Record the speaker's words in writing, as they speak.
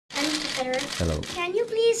Federer. Hello. Can you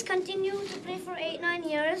please continue to play for 8-9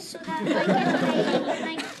 years so that I can play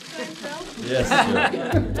like pro? Yes, sure.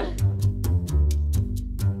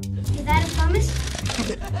 Is that a promise?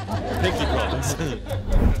 Pinky promise.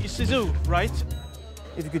 It's Sisu, right?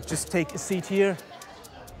 If you could just take a seat here.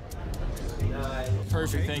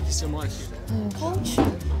 Perfect, thank you so much. Coach?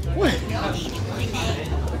 What?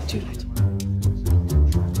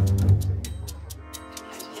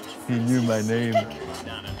 He knew my name.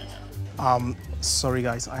 Sorry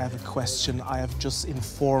guys, I have a question. I have just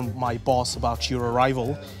informed my boss about your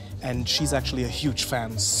arrival, and she's actually a huge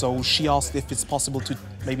fan. So she asked if it's possible to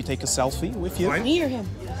maybe take a selfie with you. Me or him?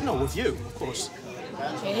 No, with you, of course.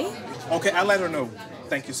 Okay. Okay, I'll let her know.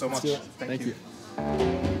 Thank you so much. Thank you.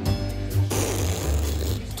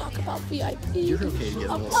 Talk about VIP. You're okay to get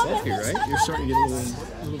a little selfie, right? You're starting to get a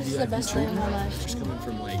little This is the VIP best time of my treatment. life. Just coming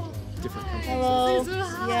from like different countries. Hello.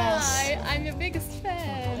 Hi, Yes. I'm your biggest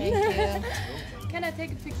fan. Thank you. Can I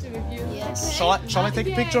take a picture with you? Yes. Okay. Shall I take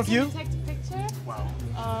a picture of you? Can I take a picture? Wow,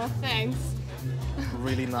 Oh, thanks.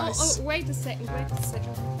 really nice. Oh, wait a second, wait a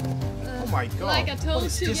second. Oh my god. Like I told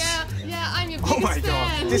What is you, this? yeah, I'm your biggest Oh my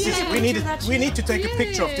god. fan. This is Yeah. we need to take a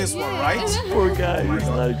picture of this one, right? Poor guy. He's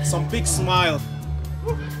like, Some big smile.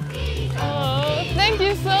 Oh, thank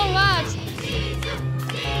you so much.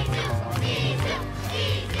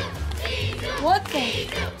 What the?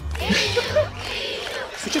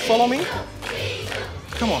 Could you follow me?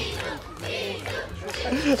 Come on.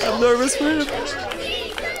 I'm nervous for him.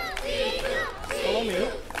 Follow me.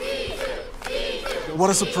 What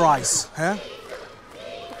a surprise, huh?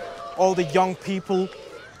 All the young people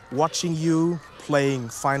watching you playing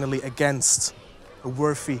finally against a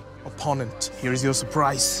worthy opponent. Here's your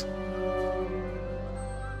surprise.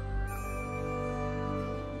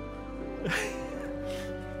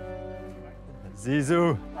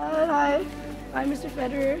 Zizou. Hi. Hi, Mr.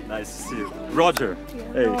 Federer. Nice to see you. Roger.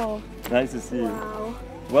 Hey. Oh, Nice to see you. wow.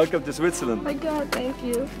 Welcome to Switzerland. My God, thank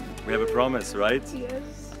you. We have a promise, right? Yes.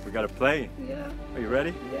 We gotta play. Yeah. Are you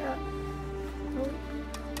ready? Yeah. Oh,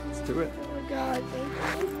 Let's do it. my God,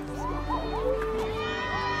 thank you.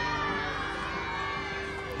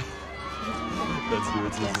 Let's do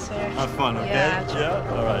it, Zizou. Yes, sir. Have fun, okay? Yeah.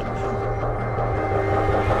 Yeah? All right.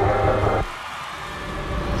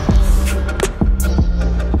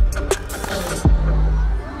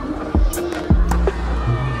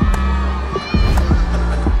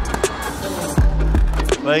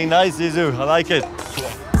 Playing nice, Zizou. I like it.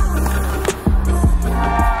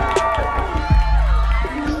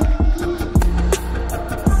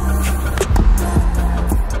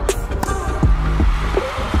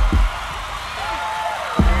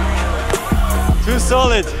 Too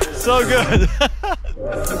solid. So good.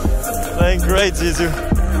 Playing great, Zizou.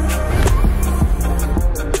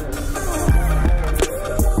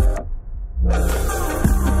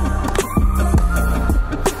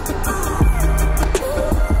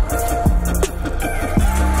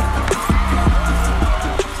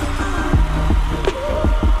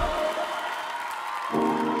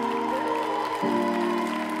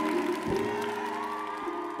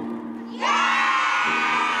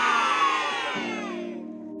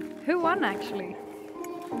 Who won actually?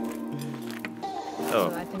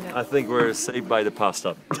 Oh, I think we're saved by the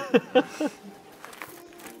pasta.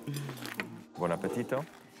 Buon appetito.